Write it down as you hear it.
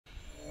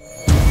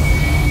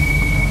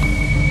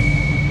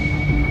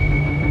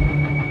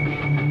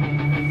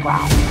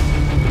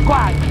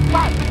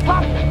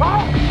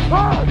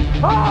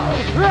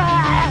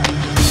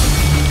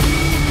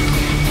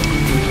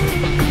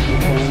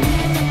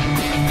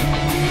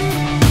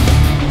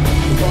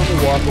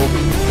walk over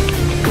you.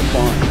 We're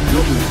fine.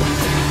 You'll do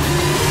something.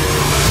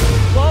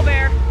 Whoa,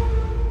 bear.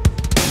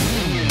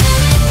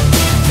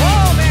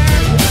 Whoa, bear.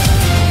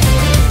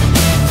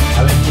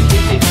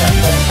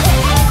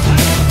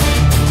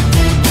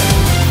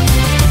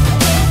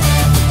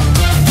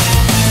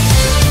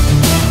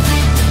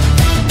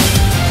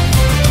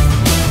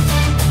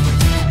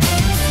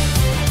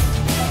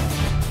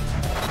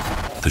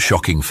 The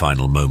shocking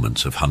final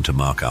moments of Hunter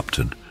Mark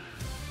Upton.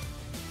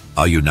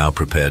 Are you now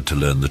prepared to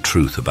learn the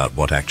truth about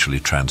what actually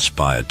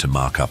transpired to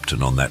Mark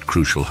Upton on that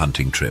crucial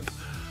hunting trip?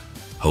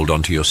 Hold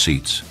on to your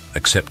seats,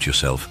 accept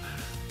yourself,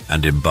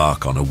 and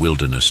embark on a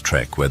wilderness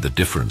trek where the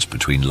difference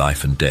between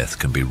life and death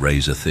can be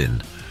razor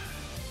thin.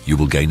 You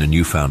will gain a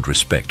newfound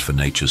respect for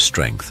nature's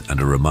strength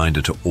and a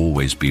reminder to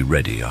always be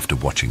ready after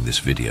watching this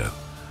video.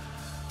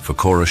 For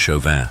Cora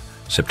Chauvin,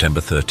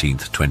 September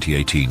 13th,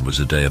 2018 was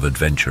a day of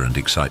adventure and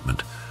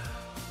excitement.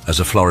 As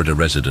a Florida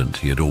resident,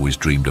 he had always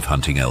dreamed of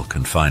hunting elk,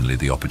 and finally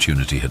the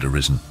opportunity had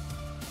arisen.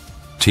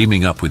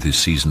 Teaming up with his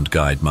seasoned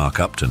guide Mark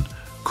Upton,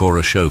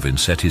 Cora Chauvin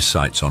set his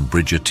sights on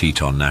Bridger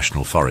Teton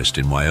National Forest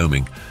in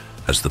Wyoming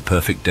as the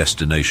perfect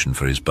destination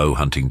for his bow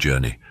hunting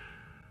journey.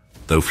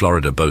 Though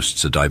Florida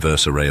boasts a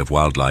diverse array of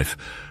wildlife,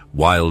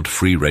 wild,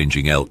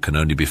 free-ranging elk can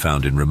only be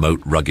found in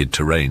remote, rugged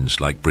terrains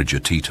like Bridger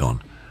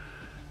Teton.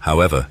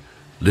 However,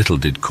 little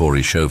did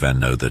Cora Chauvin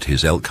know that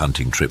his elk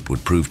hunting trip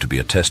would prove to be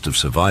a test of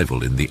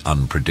survival in the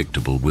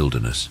unpredictable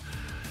wilderness.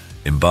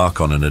 Embark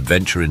on an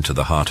adventure into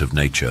the heart of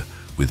nature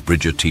with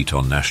Bridger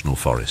Teton National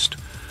Forest.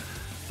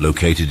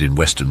 Located in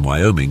western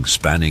Wyoming,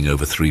 spanning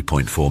over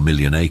 3.4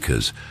 million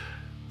acres,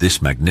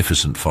 this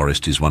magnificent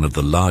forest is one of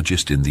the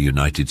largest in the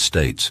United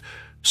States,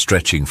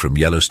 stretching from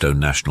Yellowstone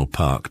National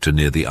Park to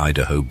near the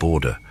Idaho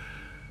border.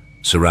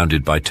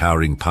 Surrounded by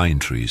towering pine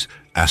trees,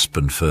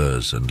 aspen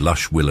firs, and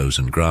lush willows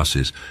and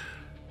grasses,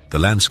 the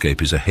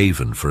landscape is a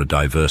haven for a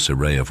diverse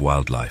array of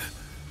wildlife.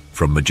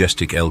 From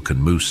majestic elk and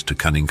moose to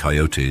cunning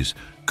coyotes,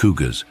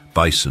 cougars,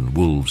 bison,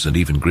 wolves, and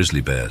even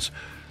grizzly bears,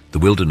 the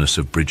wilderness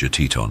of Bridger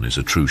Teton is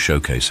a true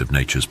showcase of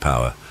nature's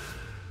power.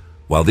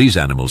 While these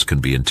animals can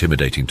be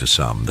intimidating to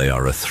some, they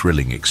are a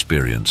thrilling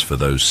experience for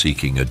those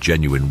seeking a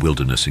genuine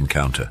wilderness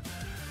encounter.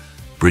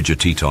 Bridger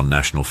Teton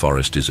National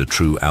Forest is a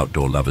true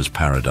outdoor lover's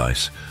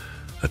paradise,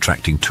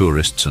 attracting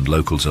tourists and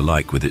locals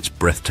alike with its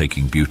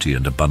breathtaking beauty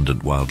and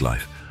abundant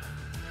wildlife.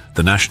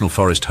 The National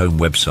Forest Home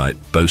website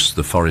boasts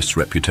the forest's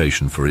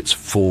reputation for its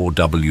 4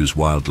 W's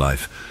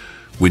wildlife: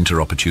 winter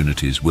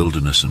opportunities,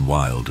 wilderness and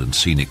wild, and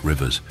scenic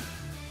rivers.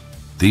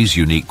 These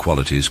unique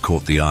qualities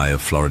caught the eye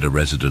of Florida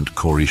resident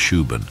Cora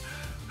Chauvin,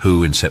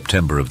 who in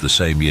September of the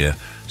same year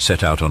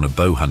set out on a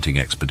bow hunting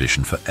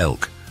expedition for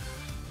elk.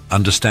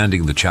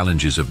 Understanding the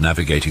challenges of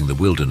navigating the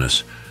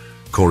wilderness,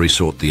 Cora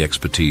sought the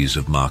expertise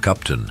of Mark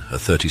Upton, a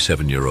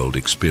 37-year-old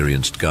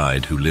experienced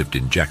guide who lived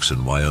in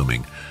Jackson,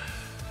 Wyoming.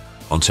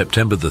 On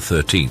September the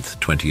 13th,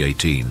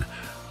 2018,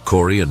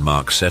 Cora and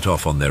Mark set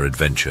off on their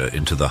adventure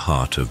into the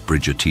heart of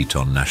Bridger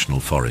Teton National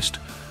Forest.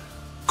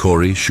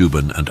 Cora,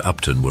 Chauvin, and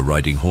Upton were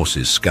riding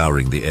horses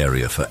scouring the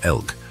area for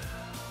elk.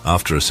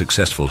 After a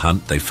successful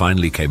hunt, they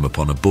finally came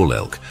upon a bull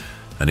elk,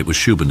 and it was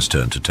Chauvin's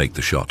turn to take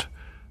the shot.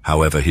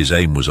 However, his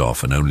aim was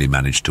off and only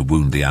managed to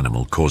wound the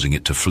animal, causing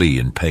it to flee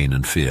in pain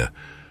and fear.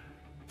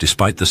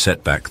 Despite the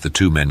setback, the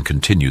two men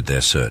continued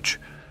their search,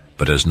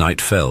 but as night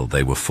fell,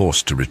 they were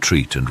forced to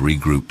retreat and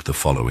regroup the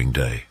following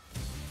day.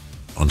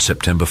 On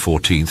September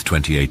 14th,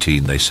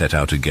 2018, they set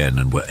out again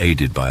and were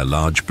aided by a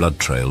large blood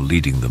trail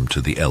leading them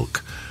to the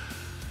elk.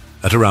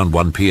 At around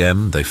 1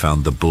 p.m., they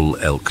found the bull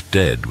elk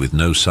dead with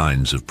no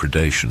signs of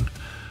predation.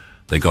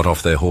 They got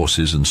off their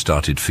horses and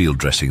started field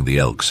dressing the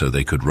elk so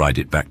they could ride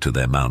it back to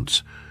their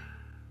mounts.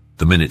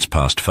 The minutes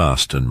passed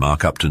fast, and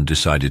Mark Upton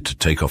decided to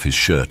take off his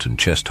shirt and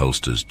chest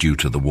holsters due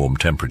to the warm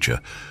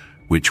temperature,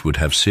 which would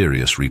have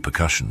serious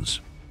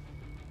repercussions.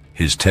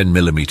 His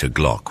 10mm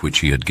Glock, which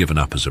he had given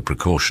up as a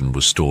precaution,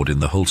 was stored in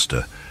the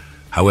holster.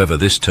 However,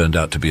 this turned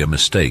out to be a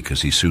mistake,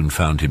 as he soon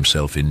found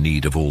himself in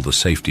need of all the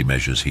safety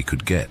measures he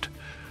could get.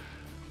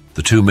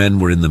 The two men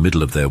were in the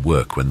middle of their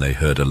work when they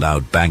heard a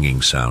loud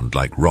banging sound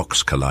like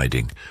rocks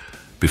colliding.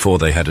 Before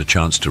they had a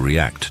chance to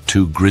react,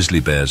 2 grizzly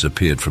bears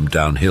appeared from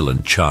downhill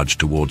and charged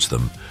towards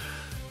them.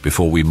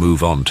 Before we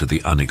move on to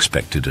the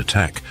unexpected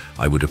attack,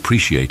 I would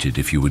appreciate it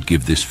if you would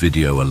give this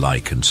video a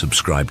like and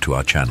subscribe to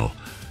our channel.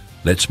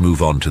 Let's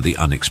move on to the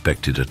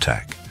unexpected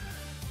attack.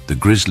 The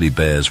grizzly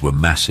bears were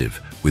massive,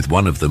 with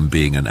one of them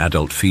being an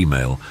adult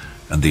female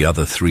and the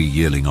other 3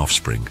 yearling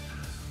offspring.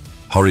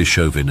 Cora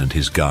Chauvin and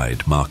his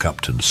guide, Mark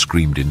Upton,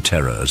 screamed in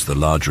terror as the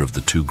larger of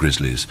the 2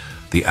 grizzlies,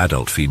 the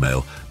adult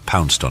female,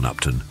 pounced on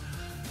Upton.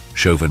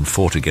 Chauvin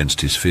fought against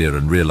his fear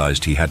and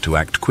realized he had to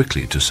act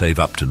quickly to save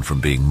Upton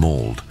from being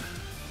mauled.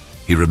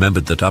 He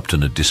remembered that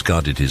Upton had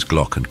discarded his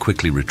Glock and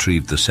quickly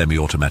retrieved the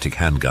semi-automatic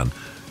handgun,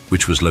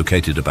 which was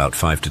located about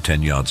 5 to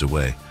 10 yards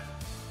away.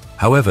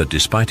 However,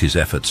 despite his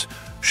efforts,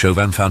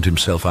 Chauvin found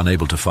himself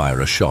unable to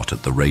fire a shot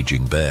at the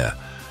raging bear.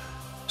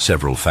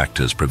 Several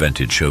factors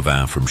prevented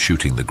Chauvin from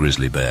shooting the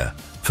grizzly bear.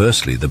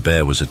 Firstly, the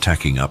bear was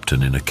attacking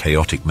Upton in a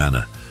chaotic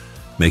manner.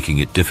 making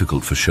it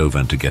difficult for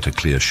Chauvin to get a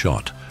clear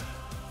shot.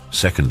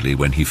 Secondly,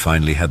 when he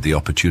finally had the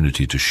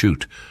opportunity to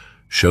shoot,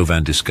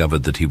 Chauvin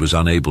discovered that he was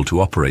unable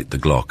to operate the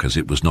Glock as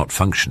it was not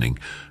functioning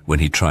when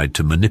he tried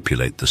to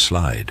manipulate the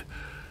slide.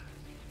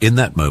 In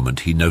that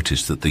moment, he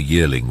noticed that the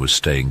yearling was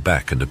staying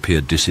back and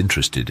appeared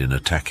disinterested in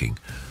attacking.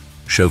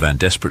 Chauvin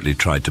desperately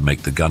tried to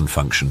make the gun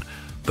function,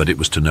 but it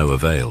was to no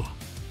avail.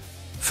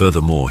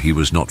 Furthermore, he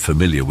was not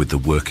familiar with the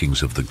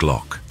workings of the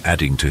Glock,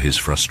 adding to his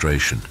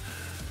frustration.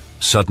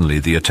 Suddenly,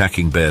 the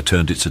attacking bear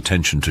turned its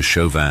attention to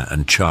Chauvin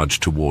and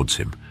charged towards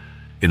him.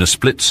 In a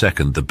split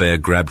second, the bear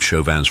grabbed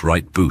Chauvin's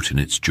right boot in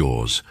its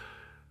jaws.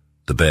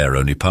 The bear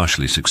only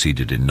partially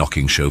succeeded in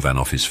knocking Chauvin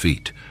off his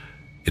feet.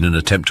 In an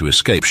attempt to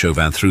escape,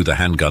 Chauvin threw the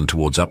handgun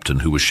towards Upton,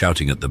 who was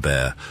shouting at the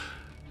bear,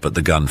 but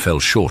the gun fell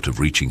short of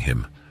reaching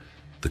him.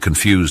 The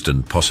confused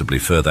and possibly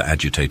further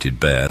agitated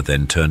bear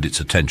then turned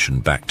its attention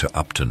back to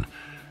Upton.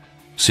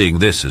 Seeing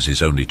this as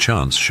his only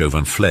chance,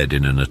 Chauvin fled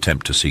in an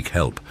attempt to seek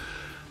help.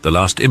 The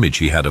last image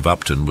he had of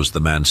Upton was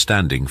the man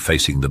standing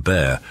facing the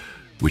bear,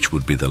 which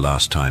would be the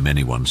last time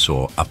anyone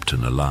saw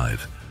Upton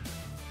alive.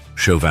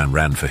 Chauvin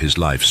ran for his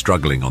life,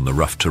 struggling on the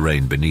rough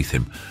terrain beneath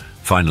him,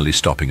 finally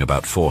stopping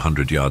about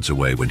 400 yards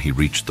away when he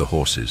reached the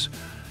horses.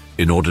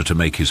 In order to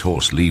make his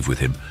horse leave with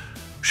him,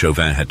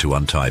 Chauvin had to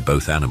untie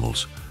both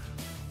animals.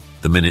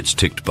 The minutes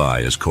ticked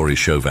by as Corey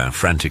Chauvin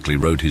frantically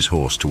rode his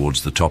horse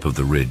towards the top of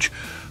the ridge,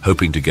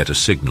 hoping to get a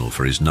signal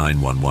for his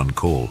 911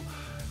 call.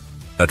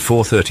 At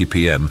 4:30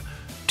 p.m.,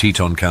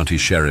 Teton County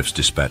Sheriff's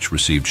Dispatch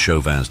received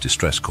Chauvin's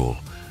distress call.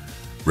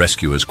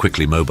 Rescuers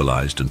quickly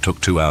mobilized and took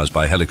 2 hours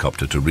by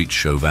helicopter to reach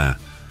Chauvin.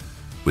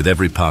 With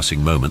every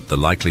passing moment, the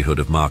likelihood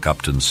of Mark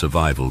Upton's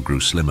survival grew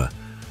slimmer.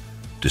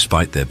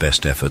 Despite their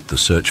best effort, the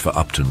search for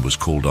Upton was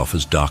called off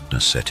as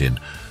darkness set in,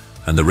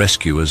 and the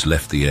rescuers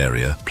left the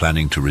area,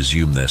 planning to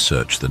resume their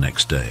search the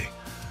next day.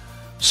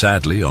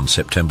 Sadly, on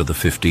September the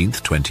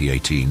 15th,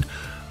 2018,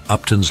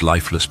 Upton's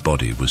lifeless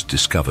body was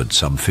discovered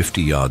some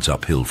 50 yards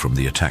uphill from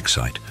the attack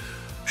site,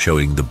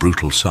 showing the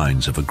brutal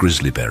signs of a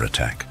grizzly bear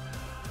attack.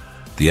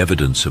 The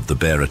evidence of the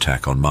bear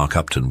attack on Mark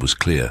Upton was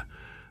clear.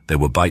 There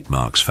were bite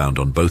marks found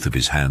on both of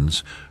his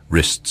hands,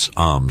 wrists,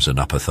 arms and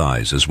upper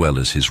thighs, as well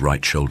as his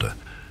right shoulder.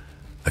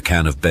 A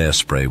can of bear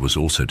spray was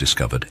also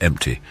discovered,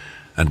 empty,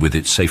 and with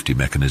its safety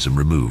mechanism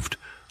removed,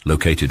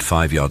 located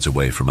 5 yards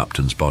away from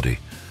Upton's body.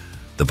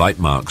 The bite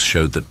marks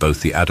showed that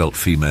both the adult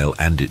female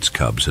and its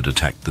cubs had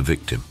attacked the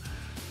victim.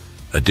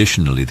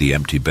 Additionally, the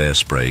empty bear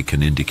spray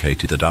can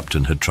indicate that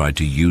Upton had tried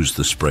to use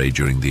the spray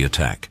during the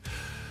attack.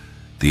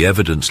 The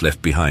evidence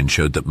left behind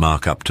showed that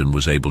Mark Upton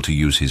was able to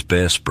use his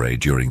bear spray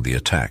during the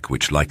attack,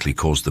 which likely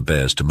caused the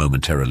bears to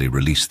momentarily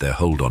release their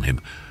hold on him.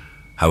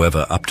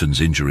 However, Upton's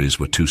injuries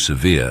were too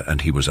severe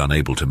and he was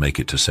unable to make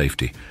it to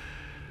safety.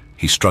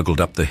 He struggled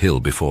up the hill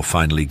before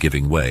finally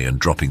giving way and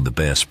dropping the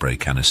bear spray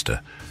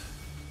canister.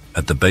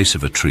 At the base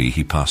of a tree,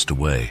 he passed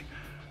away.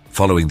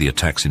 Following the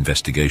attack's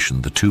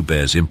investigation, the 2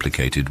 bears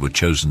implicated were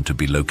chosen to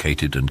be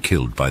located and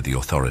killed by the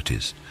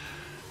authorities.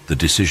 The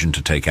decision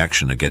to take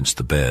action against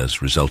the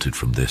bears resulted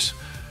from this.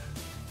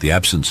 The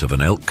absence of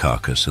an elk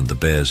carcass and the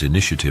bears'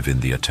 initiative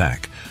in the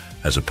attack,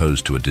 as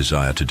opposed to a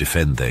desire to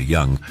defend their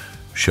young,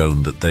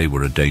 shown that they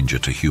were a danger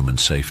to human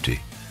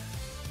safety.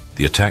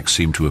 The attack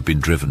seemed to have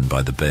been driven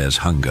by the bears'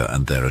 hunger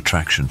and their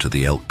attraction to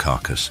the elk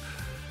carcass,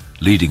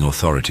 leading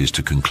authorities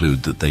to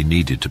conclude that they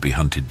needed to be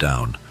hunted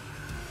down.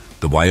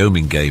 The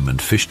Wyoming Game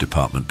and Fish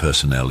Department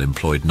personnel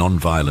employed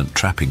non-violent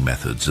trapping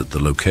methods at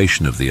the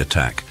location of the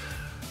attack,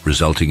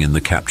 resulting in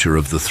the capture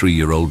of the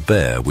 3-year-old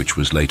bear, which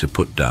was later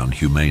put down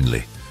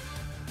humanely.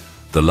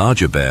 The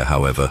larger bear,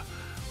 however,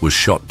 was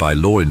shot by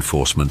law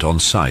enforcement on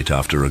site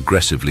after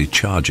aggressively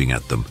charging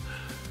at them.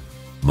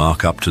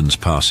 Mark Upton's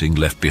passing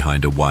left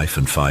behind a wife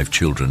and 5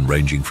 children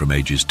ranging from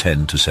ages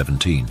 10 to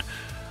 17.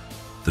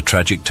 The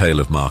tragic tale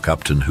of Mark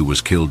Upton, who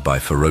was killed by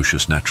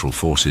ferocious natural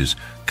forces,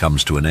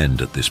 comes to an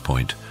end at this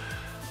point.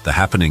 The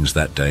happenings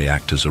that day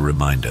act as a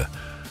reminder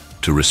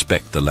to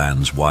respect the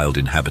land's wild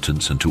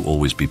inhabitants and to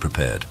always be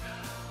prepared.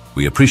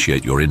 We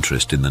appreciate your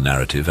interest in the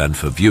narrative and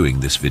for viewing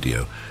this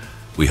video.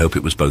 We hope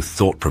it was both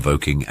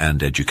thought-provoking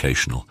and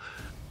educational.